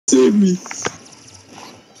Save me.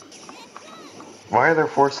 Why are there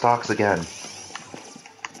 4 stocks again?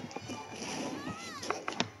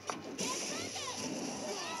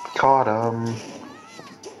 Caught him.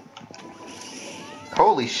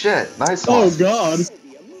 Holy shit, nice one. Oh god.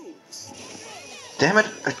 Damn it,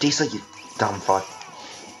 Adisa, you dumb fuck.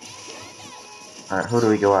 Alright, who do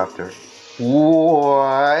we go after?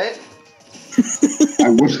 What? I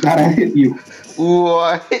wish that I hit you.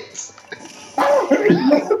 What?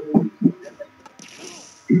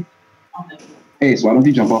 Hey, so why don't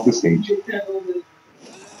you jump off the stage?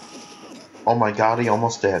 Oh my god, he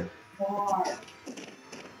almost did.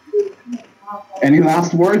 Any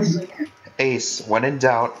last words? Ace, when in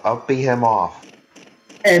doubt, up B him off.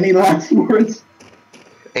 Any last words?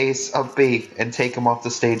 Ace, up B, and take him off the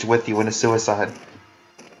stage with you in a suicide.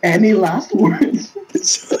 Any last words?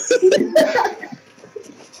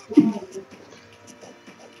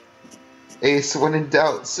 Ace, when in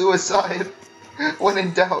doubt, suicide. When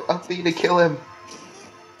in doubt, up B to kill him.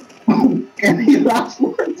 Any last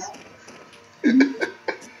words?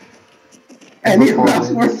 Any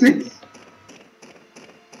last words?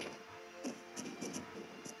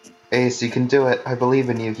 Ace, you can do it. I believe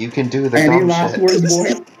in you. You can do the Any dumb last shit. words,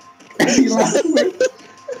 boy? Any last words?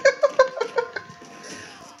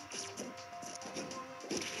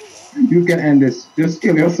 You can end this. Just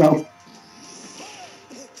kill yourself.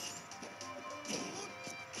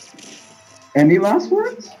 Any last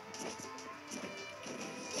words?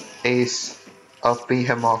 Ace, up B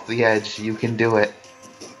him off the edge. You can do it.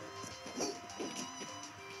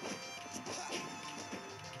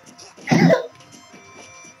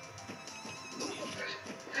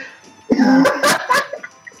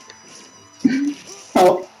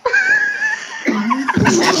 Oh.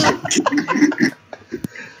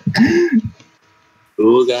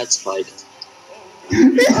 Who got spiked?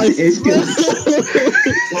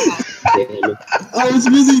 I was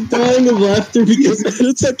busy dying of laughter because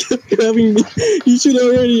Edita kept grabbing me. You should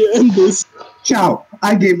already end this. Ciao.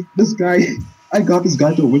 I got this guy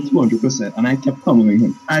to win 200%, and I kept pummeling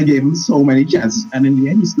him. I gave him so many chances, and in the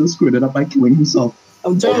end, he still screwed it up by killing himself.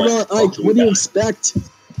 I'm talking about Ike. What do you expect?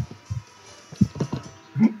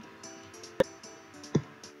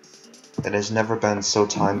 It has never been so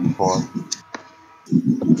time before.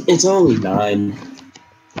 It's only 9.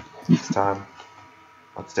 It's time.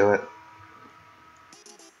 Let's do it.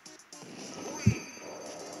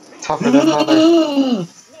 Tougher than leather.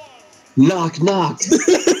 Knock, knock.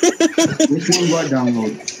 Which one do I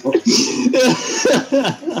download?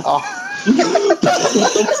 Oh.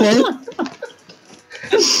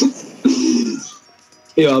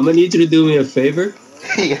 Yo, I'm gonna need you to do me a favor.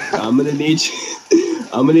 Yeah. I'm gonna need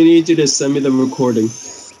you to send me the recording.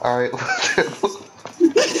 Alright.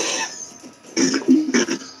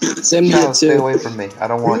 Send me Ciao, it stay too. away from me. I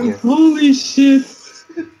don't want you. Holy shit.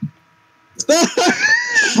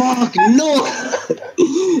 Fuck, no!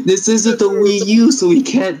 This isn't the Wii U, so we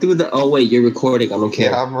can't do the. Oh, wait, you're recording. I don't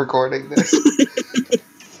care. Yeah, I'm recording this.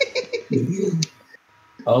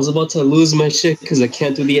 I was about to lose my shit because I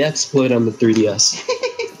can't do the exploit on the 3DS.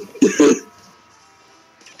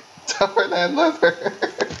 Tougher than leather.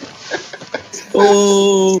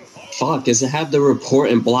 Oh, fuck. Does it have the report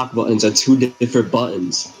and block buttons on 2 different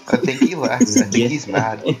buttons? I think he lags. I think he's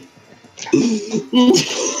mad.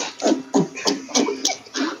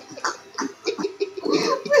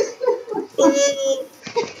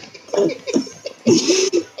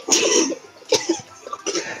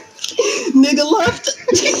 Nigga left.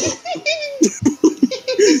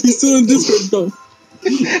 He's still in Discord though.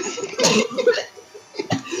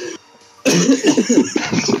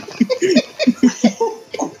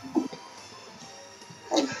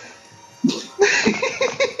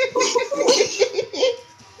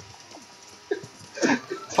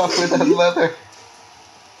 Tougher than leather.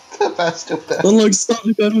 The best of them. Unlike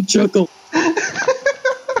Sonic, I don't chuckle.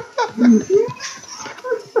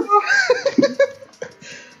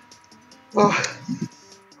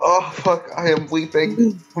 Oh, fuck, I am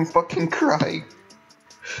weeping. I'm fucking crying.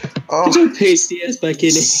 Oh. Put your pasty ass back in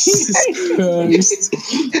it. Jesus Christ.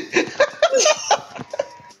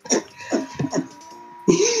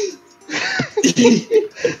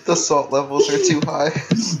 The salt levels are too high.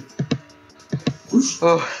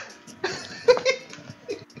 Oh.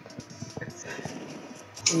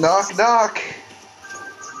 Knock, knock.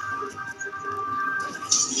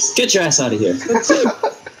 Get your ass out of here.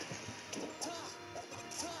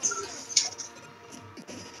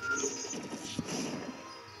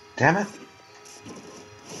 Damn it.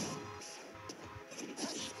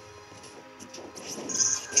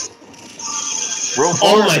 Roll Oh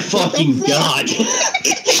forward. my fucking god.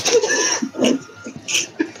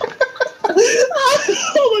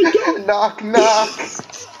 Knock, knock.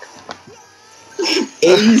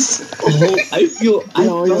 Ace, oh, I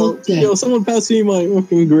felt that. Someone pass me my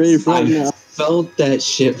fucking grave right now. I felt that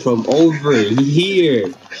shit from over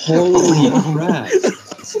here. Holy crap.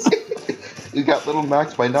 You got little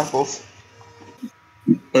knocked by Knuckles.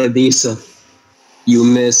 Adisa, you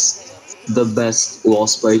missed the best wall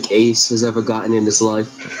spike Ace has ever gotten in his life.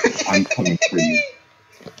 I'm coming for you.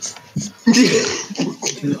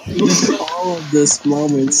 All of this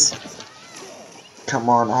moments. Come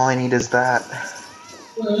on, all I need is that.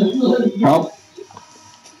 Help!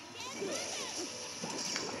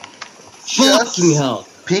 Fucking hell.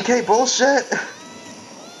 PK bullshit.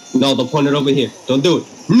 No, don't point it over here. Don't do it.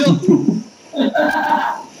 No!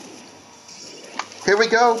 Here we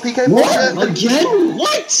go, PK bullshit. Again?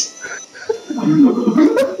 What?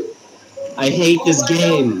 I hate this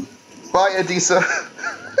game. Bye, Adisa.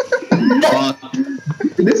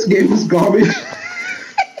 This game is garbage.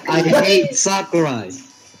 I hate Sakurai.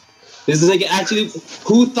 This is like actually,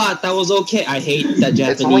 who thought that was okay? I hate that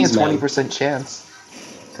It's only a Japanese 20% chance.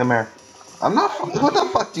 Come here. I'm not. What the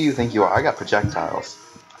fuck do you think you are? I got projectiles.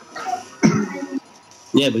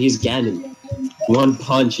 Yeah, but he's Ganon. One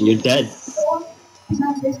punch and you're dead.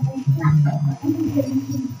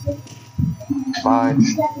 Bye.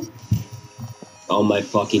 Oh my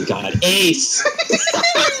fucking god. Ace!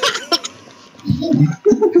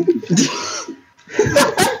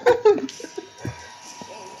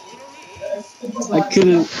 I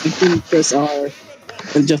couldn't press R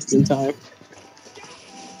and just in time.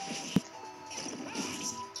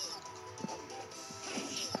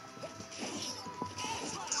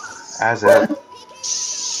 As it.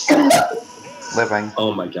 Living.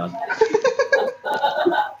 Oh my god.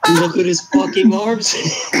 Look at his fucking arms.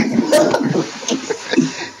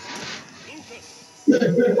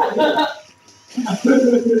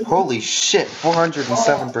 Holy shit,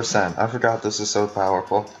 407%. I forgot this is so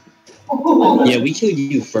powerful. Yeah, we killed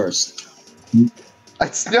you first.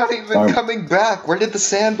 It's not even coming back. Where did the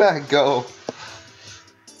sandbag go?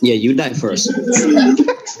 Yeah, you died first.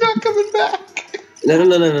 It's not coming back. No. Your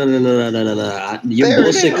There it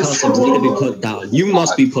bullshit is. concepts need to be put down. You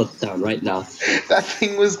must be put down right now. That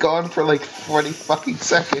thing was gone for like 40 fucking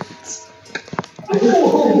seconds.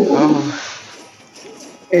 Oh.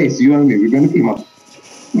 Hey, so you and me, we're gonna team up.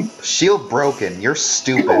 Shield broken. You're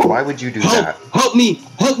stupid. Why would you do that? Help me!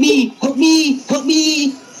 Help me! Help me! Help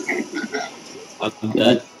me! I'm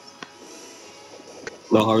dead.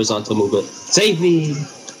 No horizontal movement. Save me!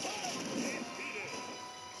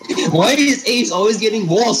 Why is Ace always getting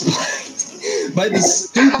wall spiked by the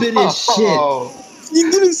stupidest shit?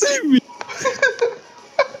 You didn't save me!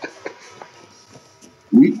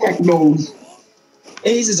 We technos.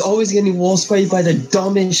 Ace is always getting wall spiked by the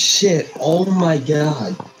dumbest shit. Oh my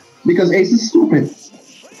god. Because Ace is stupid.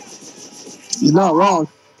 He's not wrong.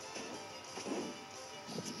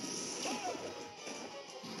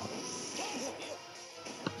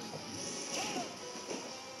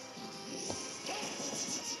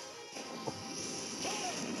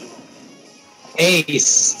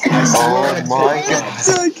 Ace. Oh my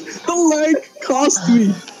god. The leg cost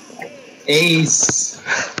me. Ace.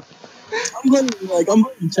 I'm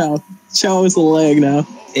hunting Chow. Chow is the leg now.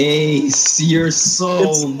 Ace, you're so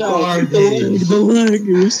It's garbage. the leg.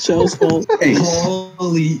 It was Chow's fault. Ace.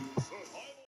 Holy